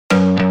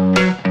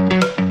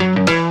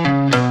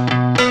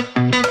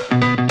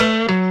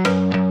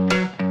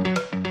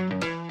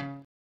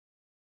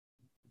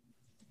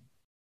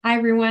Hi,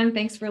 everyone.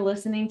 Thanks for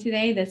listening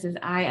today. This is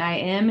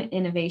iiM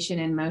Innovation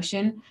in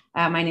Motion.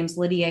 My name is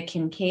Lydia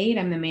Kincaid.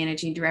 I'm the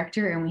managing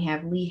director, and we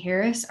have Lee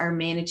Harris, our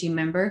managing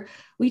member.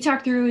 We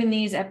talk through in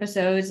these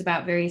episodes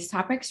about various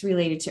topics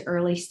related to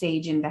early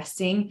stage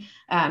investing.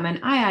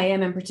 And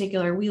iiM in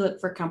particular, we look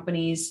for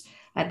companies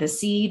at the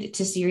seed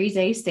to Series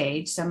A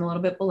stage, some a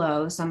little bit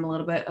below, some a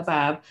little bit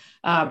above.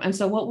 And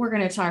so what we're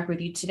going to talk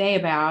with you today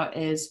about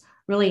is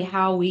really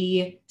how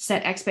we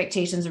set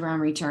expectations around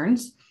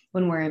returns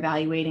when we're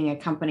evaluating a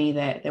company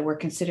that we're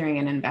considering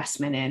an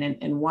investment in,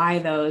 and why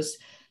those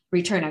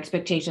return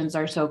expectations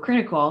are so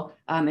critical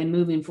in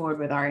moving forward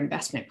with our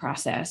investment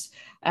process.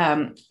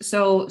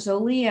 So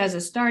Lee, as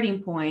a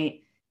starting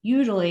point,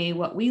 usually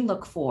what we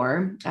look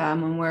for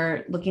when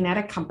we're looking at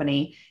a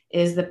company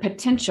is the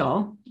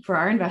potential for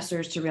our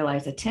investors to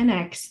realize a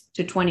 10x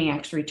to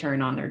 20x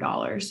return on their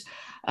dollars.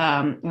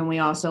 And we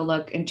also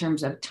look in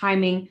terms of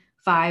timing,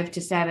 5 to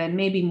 7,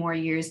 maybe more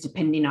years,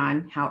 depending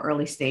on how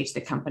early stage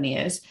the company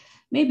is.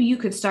 Maybe you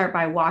could start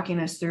by walking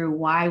us through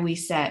why we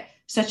set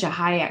such a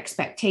high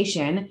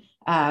expectation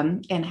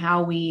and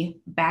how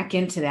we back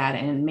into that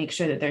and make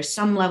sure that there's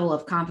some level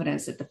of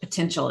confidence that the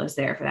potential is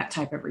there for that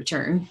type of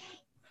return.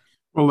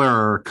 Well, there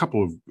are a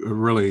couple of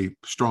really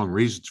strong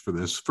reasons for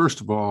this. First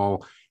of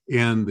all,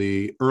 in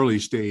the early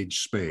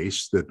stage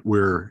space that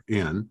we're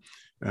in,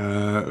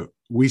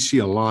 we see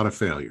a lot of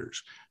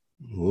failures.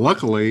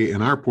 Luckily,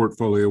 in our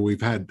portfolio,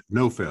 we've had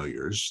no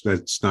failures.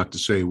 That's not to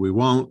say we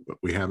won't, but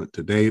we haven't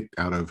to date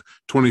out of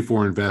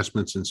 24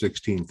 investments in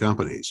 16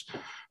 companies.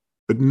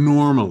 But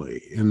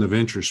normally in the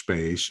venture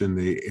space,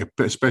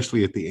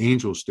 especially at the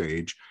angel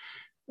stage,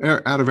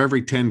 out of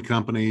every 10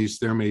 companies,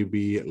 there may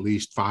be at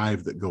least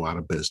 5 that go out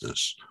of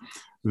business.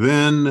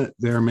 Then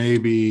there may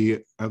be,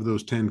 of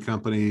those 10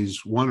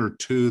 companies, 1 or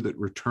 2 that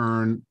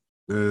return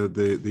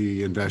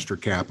the investor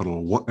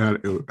capital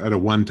at a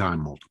one-time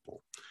multiple.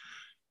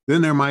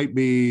 Then there might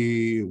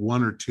be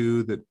 1 or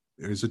 2 that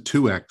is a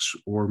 2x,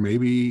 or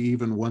maybe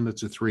even one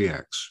that's a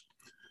 3x.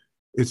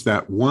 It's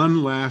that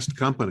one last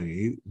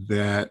company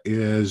that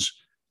is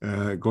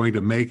going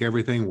to make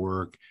everything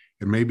work.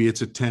 And maybe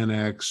it's a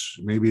 10x,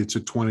 maybe it's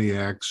a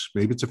 20x,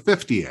 maybe it's a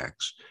 50x.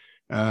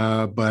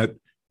 But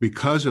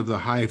because of the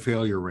high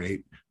failure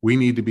rate, we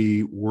need to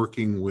be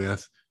working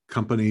with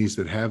companies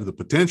that have the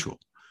potential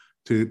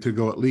to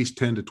go at least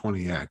 10 to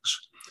 20x.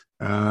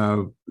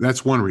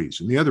 That's one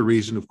reason. The other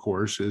reason, of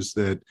course, is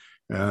that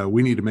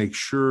we need to make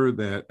sure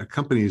that a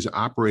company is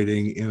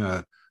operating in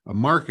a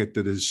market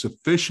that is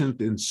sufficient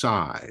in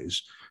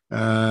size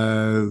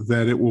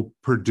that it will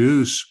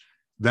produce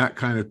that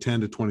kind of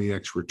 10 to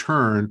 20x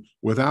return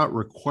without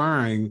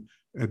requiring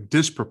a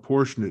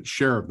disproportionate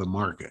share of the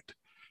market.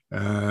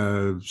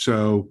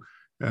 So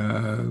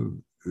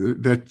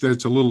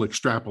that's a little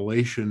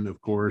extrapolation, of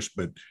course,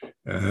 but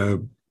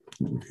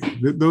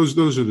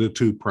those are the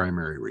 2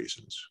 primary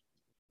reasons.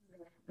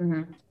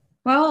 Mm-hmm.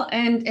 Well,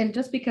 and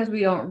just because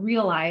we don't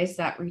realize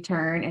that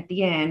return at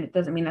the end, it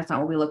doesn't mean that's not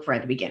what we look for at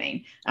the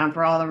beginning,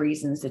 for all the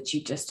reasons that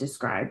you just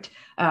described.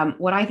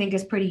 What I think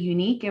is pretty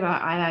unique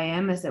about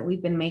iiM is that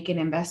we've been making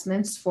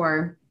investments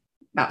for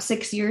about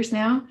 6 years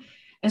now.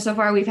 And so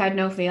far, we've had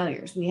no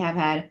failures. We have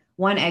had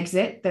 1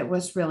 exit that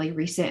was really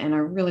recent and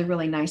a really,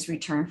 really nice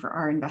return for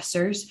our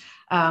investors.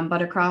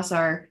 But across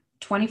our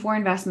 24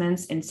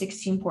 investments in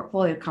 16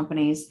 portfolio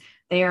companies,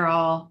 they are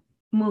all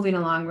moving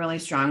along really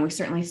strong. We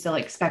certainly still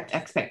expect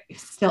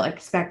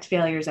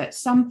failures at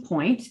some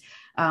point,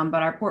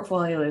 but our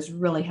portfolio is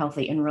really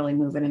healthy and really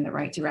moving in the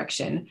right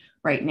direction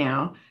right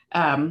now.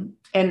 And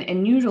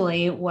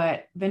usually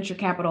what venture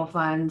capital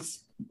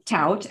funds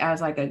tout as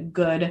like a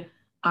good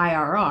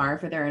IRR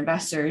for their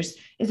investors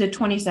is a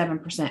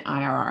 27%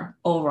 IRR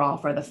overall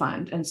for the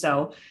fund. And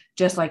so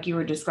just like you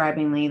were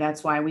describing, Lee,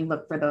 that's why we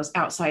look for those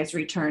outsized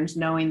returns,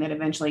 knowing that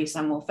eventually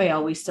some will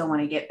fail. We still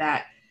want to get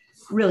that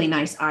really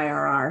nice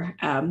IRR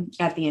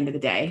at the end of the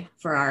day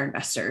for our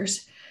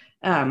investors.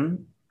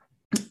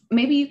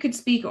 Maybe you could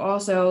speak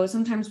also,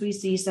 sometimes we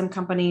see some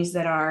companies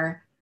that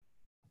are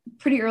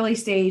pretty early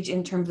stage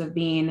in terms of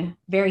being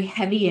very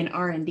heavy in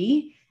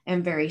R&D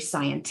and very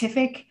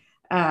scientific.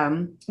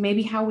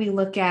 Maybe how we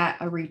look at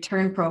a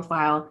return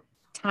profile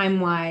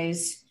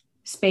time-wise,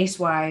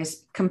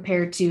 space-wise,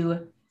 compared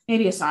to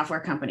maybe a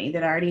software company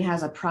that already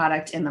has a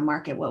product in the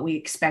market, what we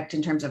expect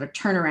in terms of a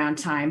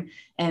turnaround time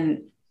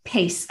and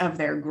pace of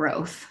their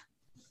growth.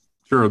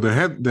 Sure.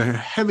 The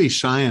heavy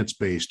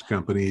science-based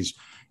companies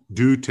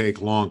do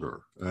take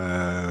longer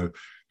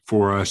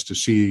for us to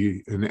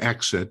see an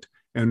exit.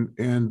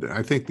 And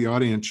I think the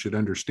audience should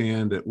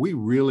understand that we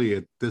really,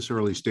 at this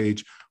early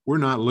stage, we're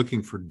not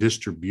looking for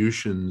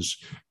distributions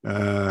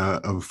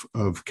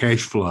of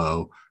cash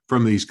flow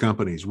from these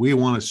companies. We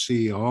want to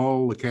see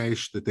all the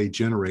cash that they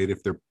generate.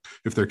 If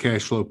they're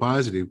cash flow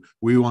positive,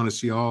 we want to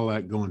see all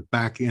that going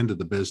back into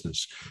the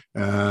business.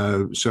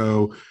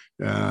 So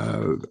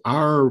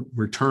our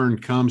return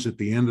comes at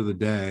the end of the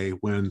day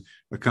when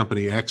a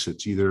company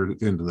exits, either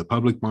into the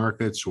public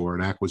markets or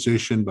an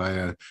acquisition by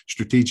a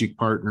strategic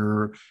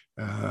partner.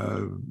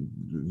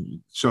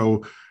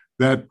 So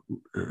that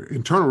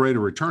internal rate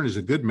of return is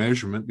a good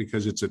measurement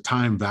because it's a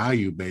time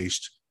value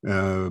based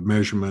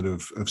measurement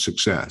of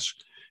success.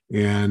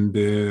 And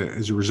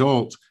as a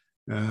result,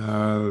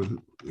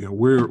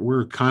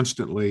 we're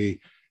constantly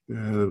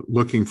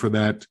looking for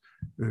that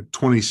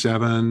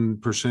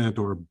 27%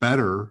 or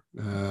better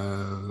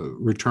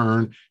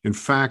return. In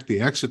fact,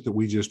 the exit that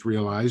we just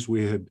realized,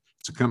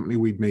 it's a company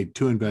we'd made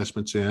 2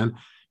 investments in,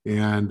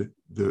 and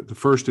the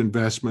first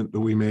investment that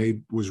we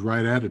made was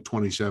right at a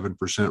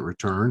 27%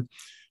 return,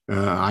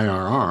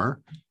 IRR.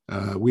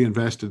 We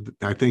invested,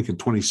 I think, in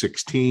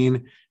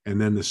 2016, and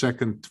then the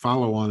second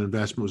follow-on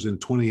investment was in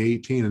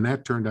 2018, and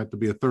that turned out to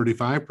be a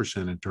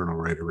 35% internal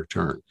rate of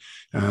return.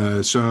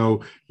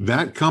 So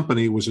that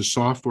company was a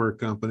software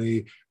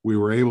company. We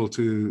were able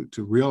to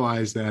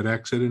realize that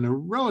exit in a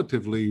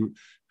relatively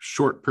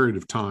short period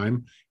of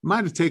time. It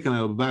might have taken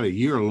about a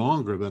year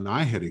longer than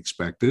I had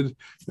expected,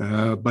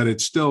 but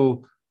it's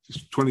still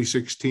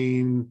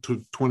 2016 to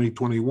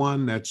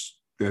 2021. That's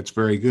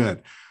very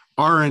good.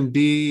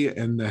 R&D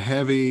and the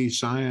heavy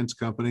science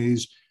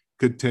companies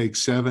could take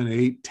 7,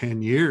 8,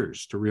 10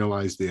 years to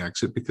realize the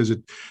exit because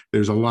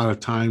there's a lot of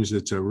times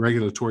it's a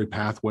regulatory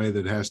pathway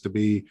that has to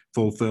be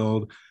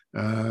fulfilled.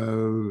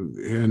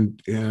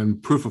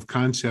 And proof of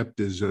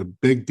concept is a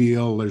big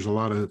deal. There's a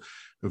lot of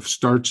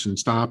starts and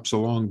stops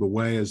along the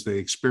way as they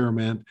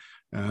experiment.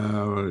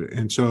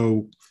 And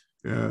so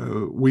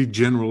we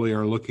generally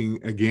are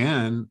looking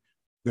again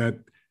that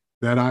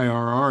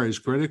IRR is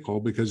critical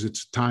because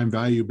it's a time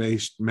value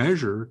based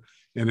measure.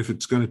 And if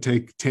it's going to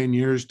take 10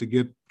 years to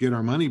get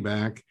our money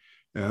back,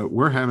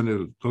 we're having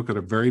to look at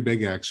a very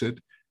big exit.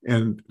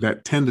 And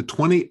that 10 to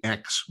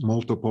 20x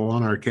multiple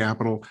on our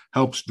capital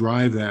helps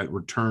drive that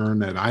return,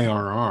 that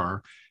IRR,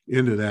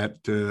 into that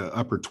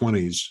upper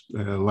 20s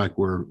like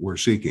we're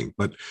seeking.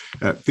 But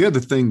the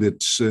other thing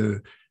that's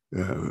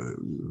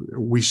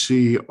we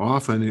see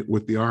often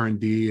with the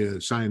R&D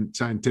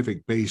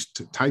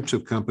scientific-based types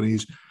of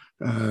companies,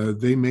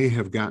 they may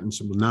have gotten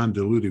some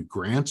non-dilutive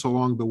grants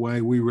along the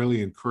way. We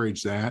really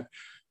encourage that.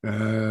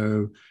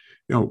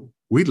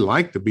 We'd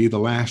like to be the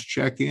last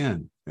check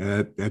in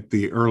at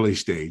the early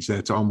stage.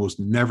 That's almost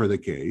never the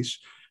case.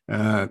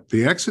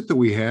 The exit that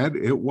we had,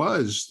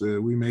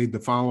 we made the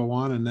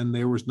follow-on, and then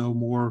there was no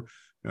more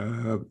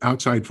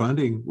outside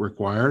funding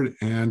required,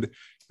 and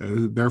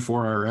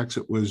therefore our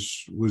exit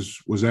was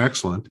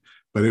excellent.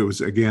 But it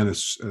was again a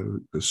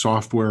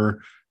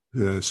software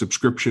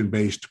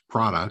subscription-based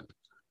product,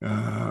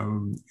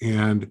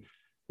 and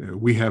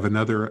we have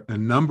a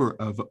number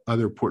of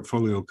other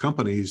portfolio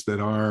companies that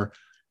are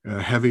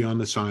heavy on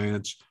the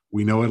science.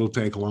 We know it'll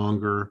take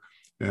longer.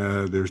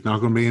 There's not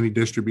going to be any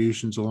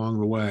distributions along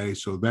the way.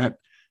 So that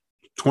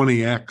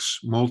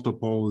 20x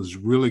multiple is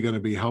really going to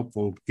be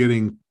helpful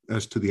getting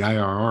us to the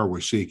IRR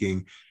we're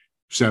seeking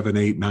 7,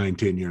 8, 9,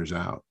 10 years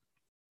out.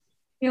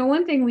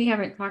 One thing we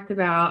haven't talked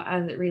about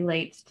as it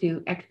relates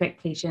to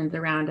expectations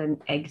around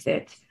an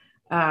exit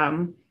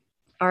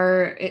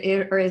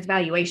is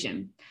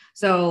valuation.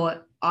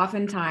 So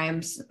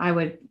oftentimes I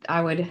would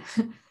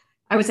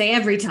say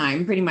every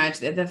time pretty much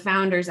the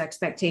founder's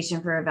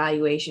expectation for a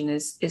valuation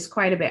is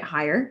quite a bit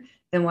higher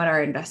than what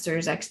our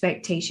investors'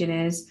 expectation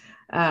is.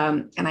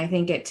 And I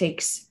think it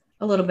takes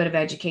a little bit of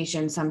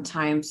education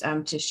sometimes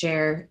to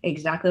share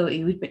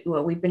exactly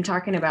what we've been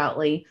talking about,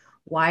 Lee,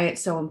 why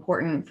it's so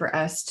important for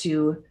us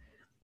to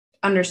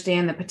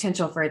understand the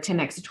potential for a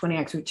 10x to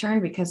 20x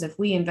return. Because if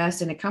we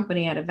invest in a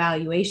company at a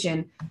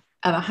valuation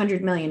of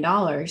 $100 million,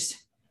 I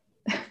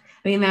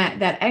mean,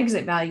 that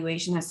exit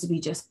valuation has to be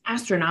just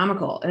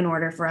astronomical in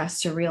order for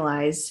us to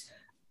realize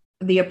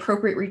the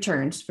appropriate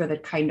returns for the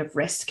kind of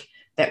risk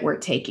that we're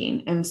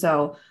taking. And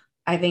so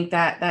I think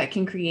that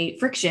can create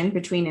friction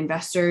between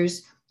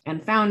investors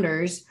and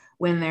founders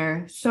when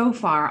they're so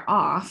far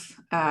off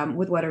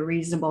with what a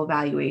reasonable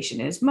valuation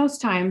is.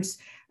 Most times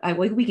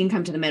we can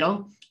come to the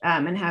middle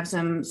and have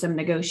some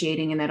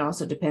negotiating, and that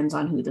also depends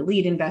on who the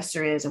lead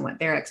investor is and what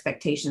their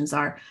expectations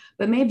are.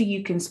 But maybe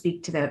you can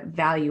speak to the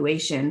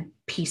valuation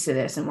piece of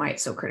this and why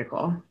it's so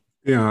critical.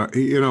 Yeah,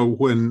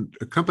 when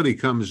a company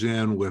comes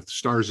in with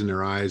stars in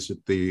their eyes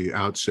at the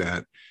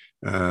outset,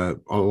 a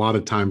lot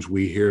of times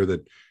we hear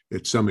that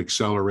at some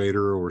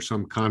accelerator or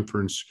some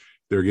conference,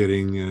 they're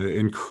getting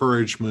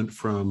encouragement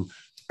from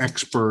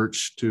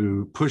experts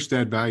to push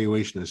that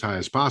valuation as high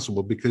as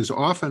possible, because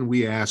often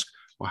we ask,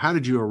 well, how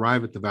did you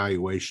arrive at the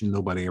valuation?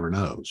 Nobody ever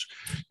knows.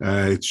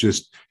 It's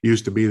just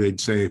used to be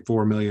they'd say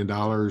 $4 million,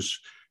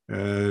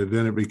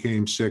 then it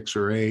became 6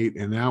 or 8,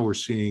 and now we're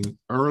seeing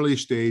early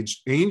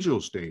stage, angel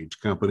stage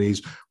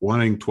companies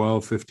wanting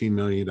 $12, $15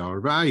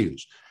 million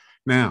values.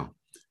 Now,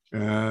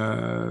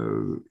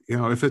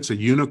 if it's a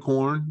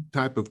unicorn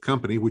type of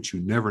company, which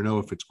you never know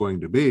if it's going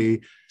to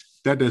be,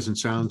 that doesn't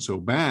sound so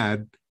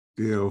bad,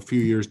 a few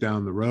years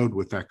down the road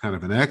with that kind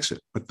of an exit.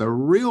 But the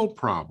real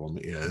problem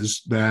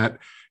is that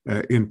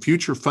in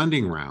future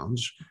funding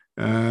rounds,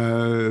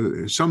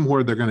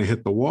 somewhere they're going to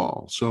hit the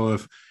wall. So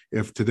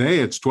if today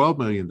it's $12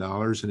 million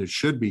and it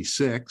should be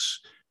 6,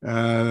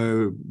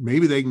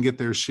 maybe they can get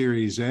their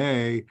Series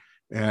A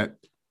at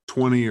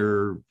 20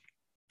 or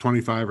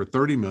 25 or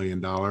 $30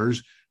 million.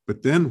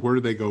 But then where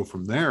do they go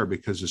from there?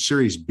 Because a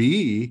Series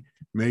B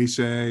may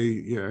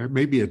say,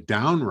 maybe a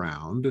down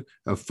round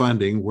of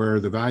funding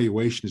where the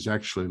valuation is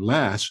actually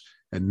less,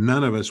 and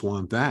none of us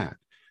want that.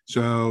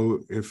 So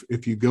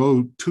if you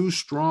go too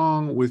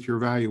strong with your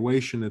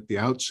valuation at the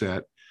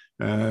outset,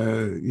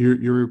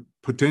 you're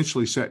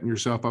potentially setting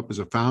yourself up as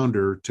a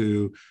founder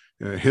to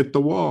hit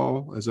the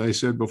wall, as I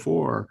said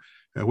before,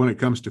 when it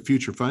comes to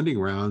future funding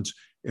rounds.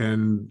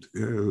 And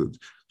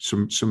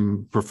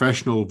some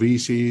professional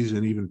VCs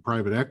and even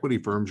private equity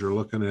firms are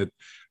looking at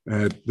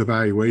the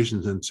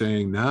valuations and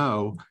saying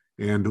no.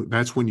 And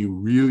that's when you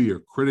really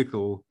are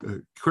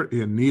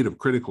in need of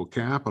critical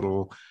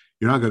capital.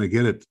 You're not going to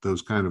get it at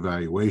those kind of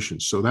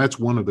valuations. So that's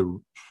one of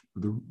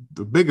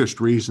the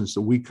biggest reasons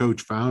that we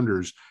coach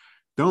founders: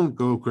 don't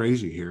go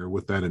crazy here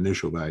with that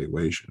initial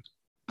valuation.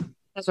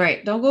 That's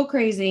right. Don't go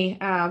crazy.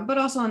 But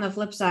also on the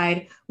flip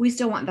side, we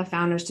still want the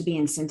founders to be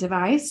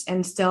incentivized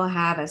and still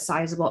have a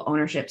sizable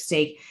ownership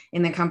stake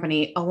in the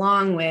company,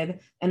 along with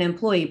an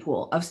employee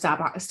pool of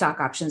stock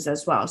options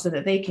as well, so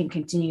that they can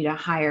continue to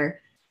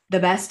hire the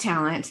best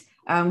talent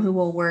who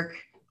will work,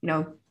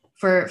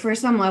 for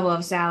some level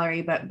of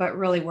salary, but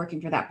really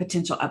working for that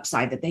potential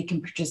upside that they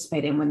can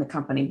participate in when the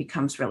company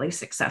becomes really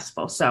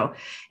successful. So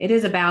it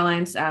is a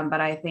balance.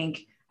 But I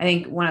think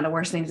one of the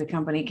worst things a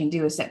company can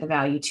do is set the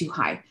value too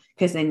high,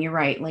 because then you're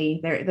right,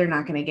 Lee, they're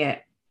not going to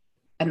get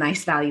a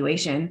nice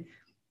valuation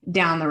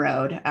down the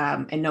road,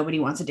 and nobody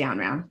wants a down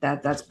round.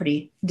 That's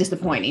pretty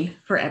disappointing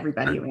for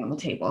everybody around the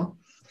table.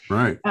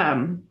 Right.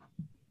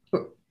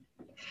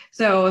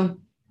 So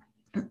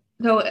in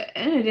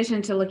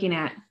addition to looking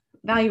at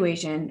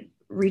valuation,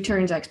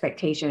 returns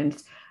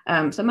expectations,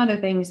 some other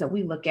things that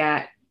we look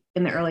at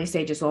in the early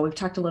stages, well, we've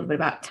talked a little bit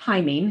about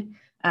timing.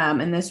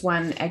 And this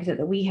one exit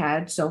that we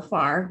had so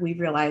far, we've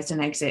realized an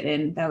exit,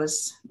 and that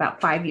was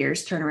about 5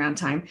 years turnaround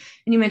time.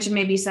 And you mentioned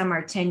maybe some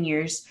are 10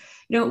 years.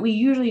 We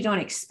usually don't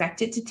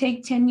expect it to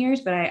take 10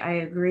 years, but I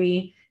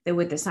agree that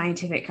with the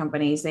scientific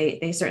companies,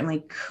 they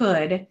certainly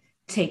could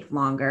take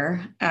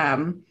longer.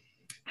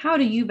 How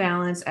do you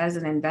balance as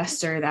an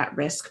investor that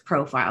risk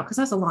profile? Because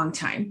that's a long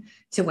time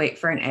to wait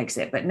for an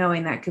exit, but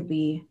knowing that could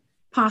be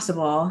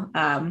possible,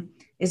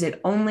 is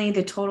it only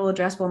the total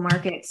addressable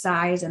market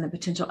size and the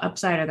potential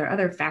upside? Are there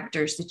other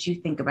factors that you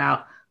think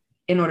about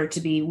in order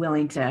to be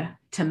willing to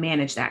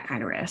manage that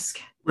kind of risk?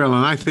 Well,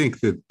 and I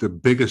think that the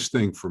biggest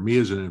thing for me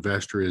as an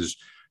investor is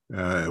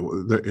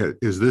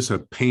this a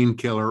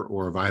painkiller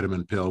or a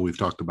vitamin pill? We've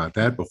talked about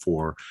that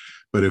before.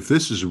 But if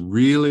this is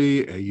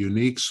really a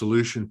unique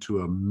solution to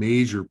a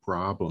major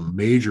problem,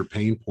 major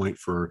pain point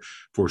for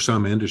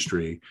some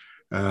industry,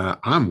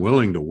 I'm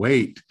willing to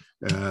wait.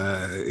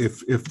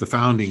 If the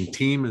founding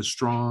team is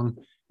strong,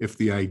 if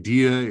the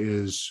idea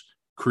is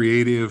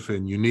creative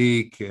and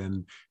unique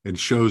and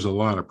shows a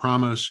lot of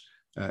promise,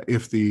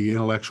 if the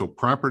intellectual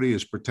property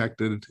is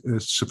protected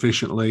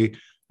sufficiently,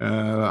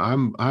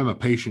 I'm a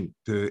patient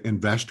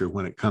investor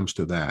when it comes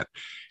to that.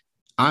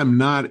 I'm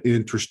not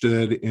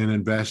interested in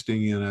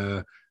investing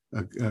in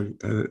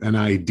an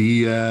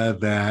idea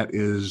that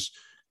is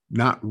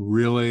not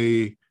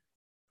really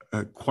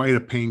quite a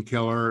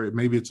painkiller.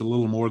 Maybe it's a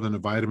little more than a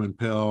vitamin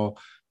pill.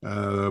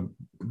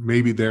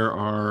 Maybe there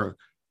are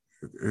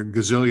a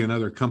gazillion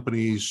other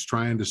companies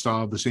trying to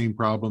solve the same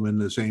problem in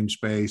the same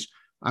space.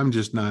 I'm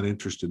just not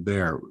interested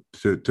there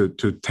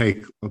to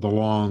take the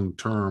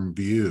long-term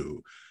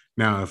view.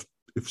 Now,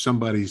 if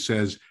somebody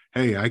says,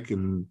 hey, I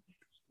can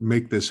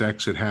make this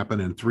exit happen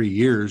in 3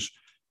 years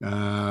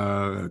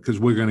because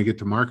we're going to get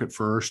to market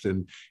first,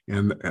 and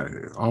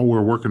all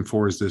we're working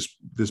for is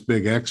this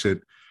big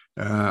exit,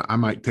 I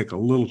might take a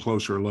little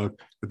closer look,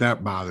 but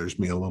that bothers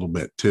me a little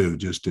bit too,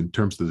 just in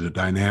terms of the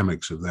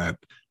dynamics of that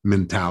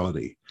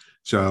mentality.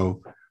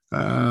 So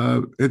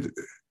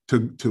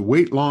to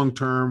wait long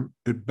term,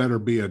 it better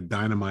be a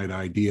dynamite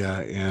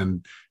idea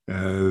and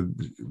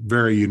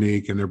very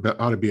unique, and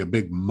there ought to be a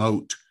big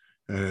moat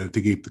to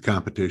keep the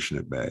competition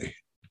at bay.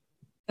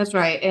 That's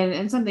right.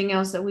 And something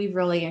else that we've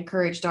really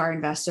encouraged our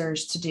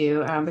investors to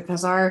do,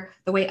 because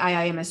the way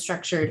iiM is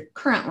structured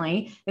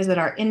currently is that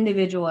our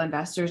individual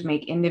investors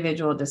make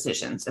individual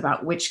decisions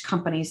about which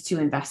companies to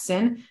invest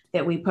in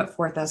that we put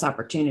forth as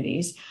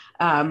opportunities.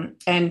 And,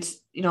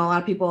 a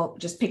lot of people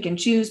just pick and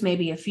choose,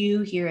 maybe a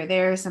few here or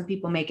there. Some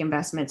people make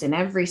investments in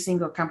every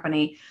single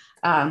company.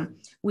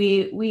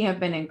 We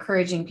have been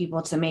encouraging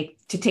people to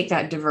take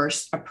that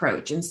diverse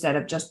approach instead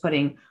of just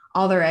putting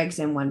all their eggs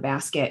in one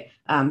basket.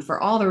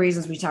 For all the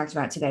reasons we talked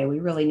about today, we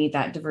really need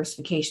that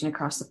diversification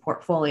across the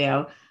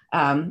portfolio.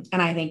 And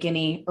I think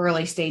any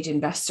early stage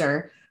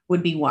investor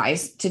would be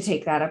wise to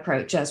take that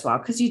approach as well,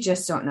 because you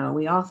just don't know.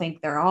 We all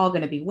think they're all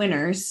going to be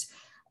winners.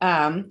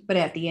 But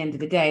at the end of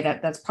the day,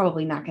 that's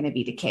probably not going to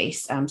be the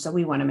case. So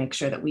we want to make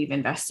sure that we've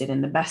invested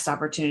in the best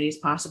opportunities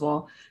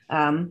possible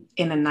in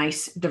a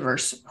nice,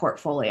 diverse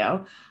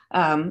portfolio.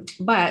 But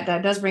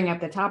that does bring up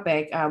the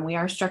topic. We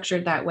are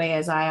structured that way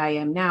as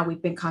iiM now.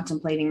 We've been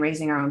contemplating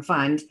raising our own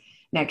fund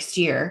next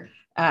year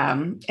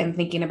and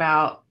thinking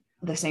about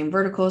the same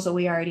verticals that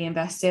we already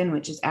invest in,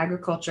 which is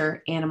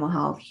agriculture, animal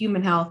health,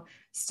 human health,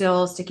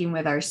 still sticking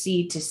with our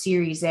seed to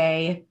Series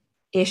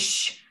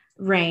A-ish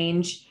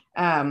range.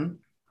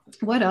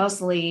 What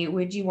else, Lee,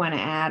 would you want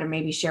to add or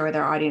maybe share with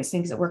our audience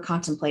things that we're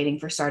contemplating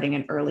for starting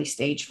an early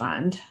stage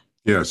fund?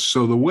 Yes.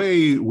 So the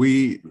way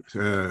we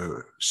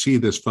see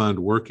this fund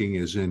working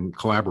is in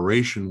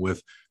collaboration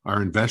with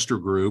our investor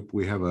group.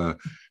 We have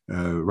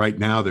right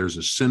now there's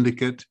a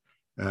syndicate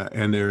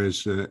and there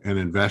is an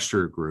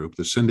investor group.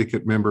 The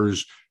syndicate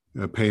members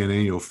pay an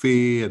annual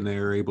fee, and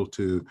they're able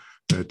to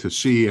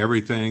see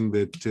everything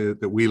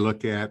that we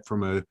look at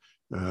from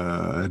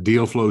a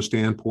deal flow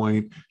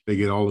standpoint. They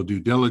get all the due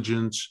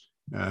diligence,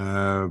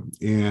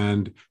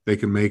 and they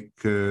can make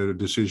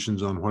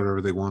decisions on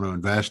whatever they want to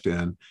invest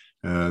in.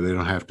 They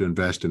don't have to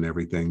invest in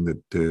everything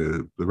that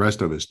the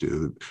rest of us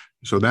do.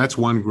 So that's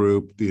one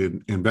group.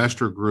 The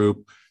investor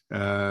group,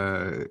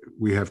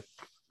 we have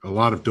a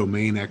lot of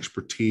domain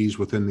expertise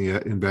within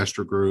the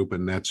investor group,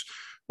 and that's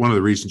one of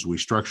the reasons we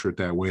structure it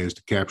that way, is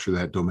to capture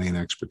that domain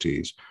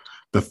expertise.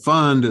 The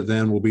fund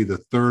then will be the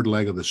third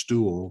leg of the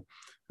stool,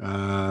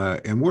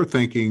 and we're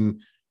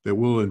thinking that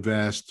we'll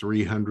invest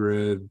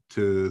 $300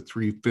 to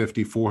 $350,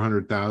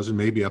 $400,000,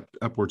 maybe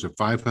upwards of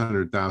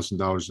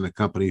 $500,000 in a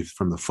company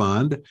from the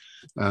fund.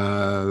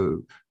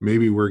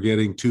 Maybe we're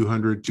getting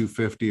 200,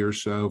 250 or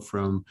so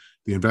from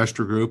the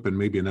investor group, and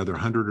maybe another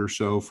 100 or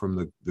so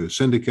from the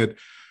syndicate.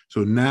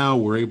 So now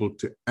we're able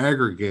to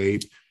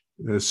aggregate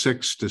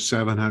 $600 to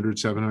 $700,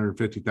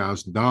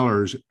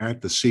 $750,000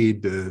 at the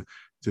seed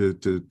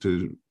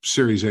to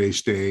Series A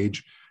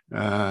stage,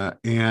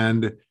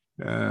 and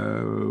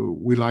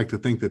we like to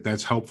think that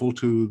that's helpful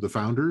to the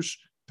founders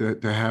to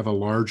have a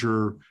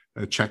larger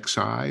check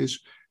size.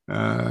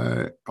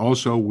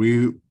 Also,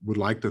 we would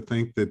like to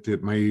think that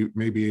we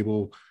may be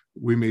able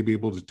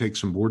to take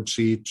some board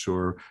seats,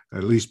 or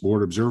at least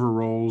board observer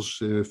roles.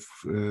 If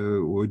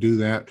we do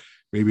that,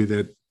 maybe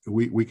that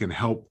we can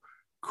help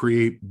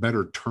create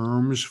better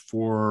terms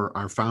for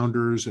our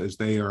founders as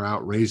they are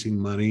out raising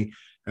money.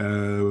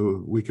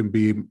 We can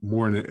be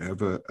more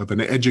of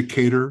an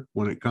educator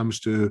when it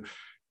comes to,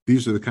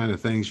 these are the kind of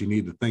things you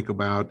need to think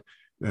about,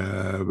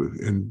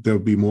 and they'll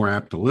be more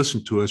apt to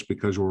listen to us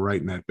because we're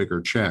writing that bigger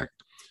check.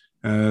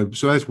 So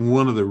that's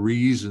one of the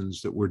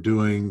reasons that we're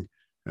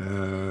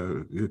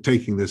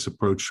taking this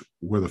approach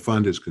where the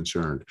fund is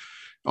concerned.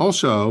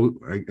 Also,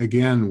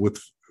 again,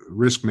 with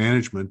risk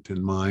management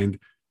in mind,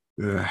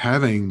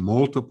 having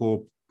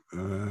multiple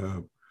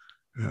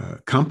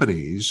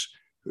companies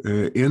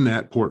in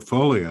that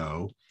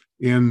portfolio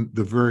in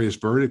the various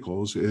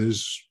verticals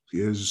is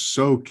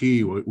so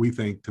key, we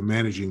think, to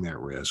managing that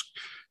risk.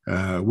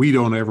 We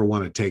don't ever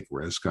want to take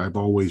risk. I've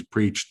always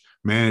preached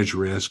manage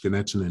risk, and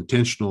that's an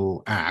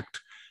intentional act,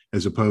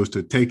 as opposed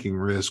to taking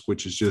risk,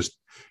 which is just,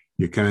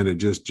 you kind of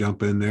just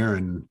jump in there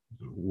and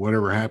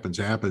whatever happens,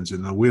 happens.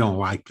 And we don't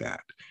like that.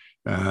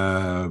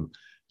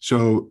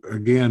 So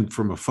again,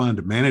 from a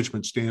fund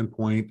management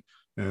standpoint,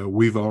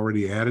 we've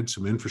already added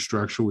some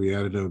infrastructure. We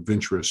added a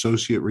venture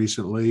associate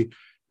recently,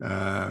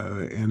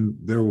 and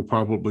there will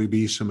probably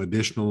be some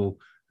additional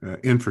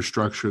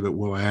infrastructure that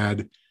we'll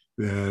add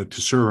to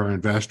serve our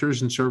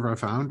investors and serve our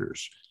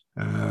founders.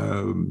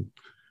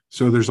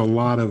 So there's a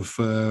lot of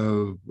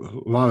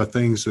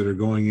things that are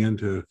going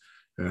into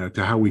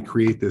to how we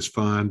create this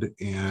fund,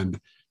 and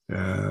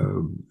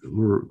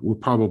we'll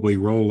probably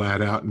roll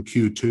that out in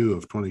Q2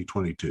 of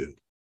 2022.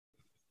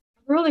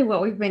 Really,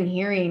 what we've been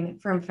hearing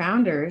from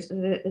founders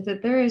is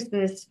that there is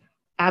this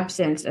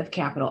absence of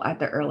capital at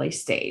the early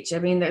stage. I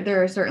mean,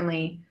 there are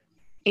certainly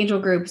angel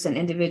groups and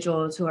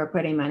individuals who are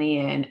putting money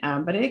in,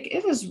 but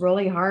it is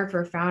really hard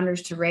for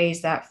founders to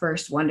raise that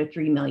first $1 to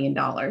 $3 million,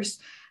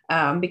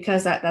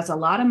 because that's a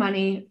lot of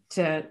money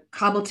to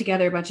cobble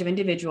together a bunch of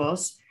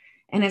individuals,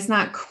 and it's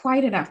not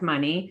quite enough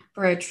money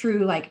for a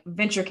true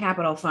venture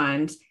capital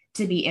fund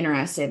to be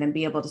interested and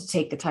be able to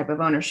take the type of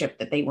ownership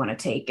that they want to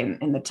take,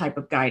 and the type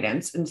of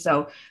guidance. And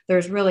so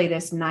there's really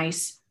this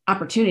nice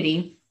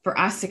opportunity for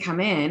us to come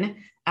in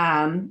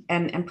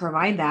and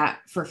provide that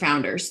for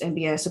founders and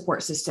be a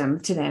support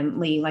system to them,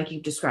 Lee, like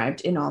you've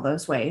described in all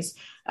those ways.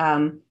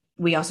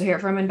 We also hear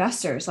from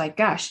investors like,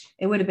 gosh,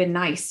 it would have been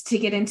nice to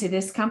get into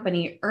this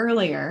company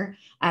earlier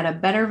at a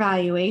better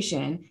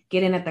valuation,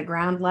 get in at the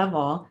ground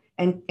level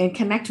and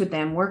connect with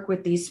them, work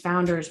with these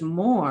founders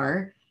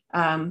more,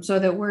 so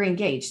that we're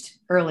engaged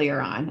earlier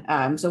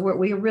on. So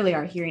we really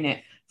are hearing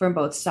it from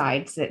both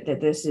sides that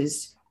this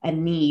is a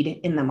need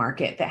in the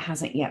market that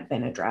hasn't yet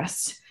been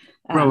addressed.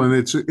 Well, and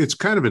it's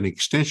kind of an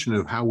extension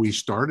of how we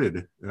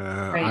started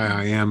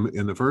Right. iiM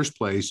in the first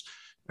place.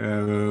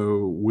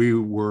 We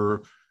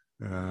were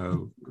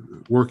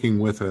working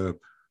with a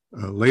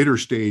later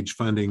stage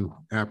funding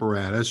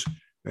apparatus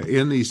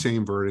in these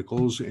same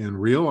verticals, and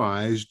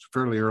realized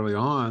fairly early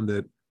on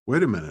that,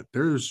 wait a minute,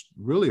 there's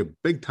really a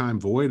big time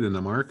void in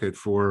the market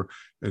for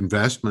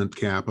investment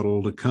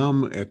capital to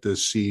come at the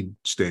seed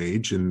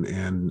stage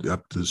and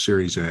up to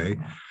Series A.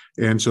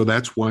 And so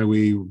that's why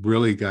we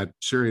really got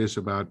serious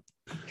about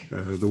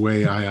the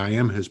way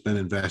iiM has been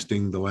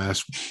investing the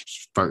last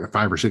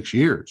 5 or 6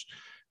 years.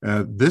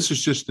 This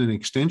is just an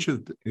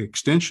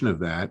extension of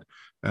that,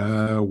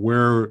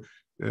 where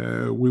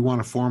we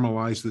want to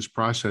formalize this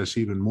process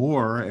even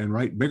more and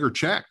write bigger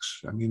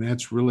checks. I mean,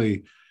 that's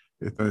really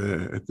at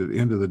the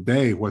end of the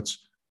day, what's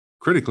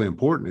critically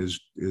important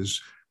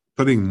is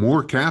putting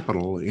more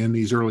capital in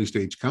these early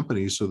stage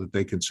companies so that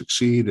they can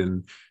succeed.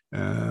 And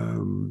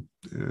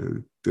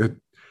that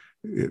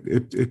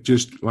it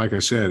just, like I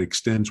said,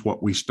 extends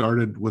what we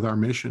started with our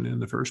mission in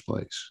the first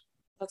place.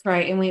 That's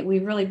right. And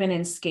we've really been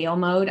in scale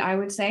mode, I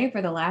would say,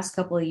 for the last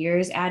couple of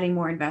years, adding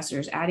more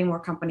investors, adding more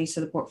companies to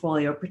the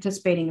portfolio,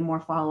 participating in more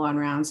follow-on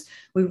rounds.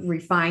 We've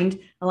refined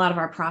a lot of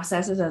our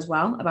processes as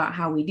well about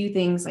how we do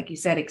things. Like you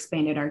said,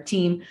 expanded our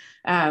team.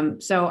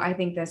 So I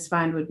think this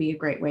fund would be a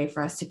great way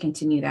for us to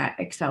continue that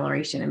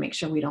acceleration and make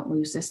sure we don't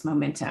lose this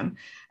momentum.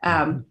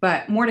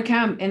 But more to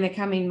come in the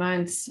coming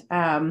months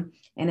and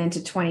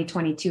into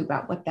 2022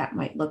 about what that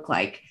might look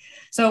like.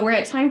 So we're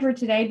at time for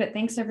today, but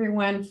thanks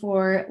everyone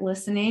for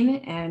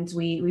listening, and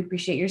we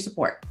appreciate your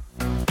support.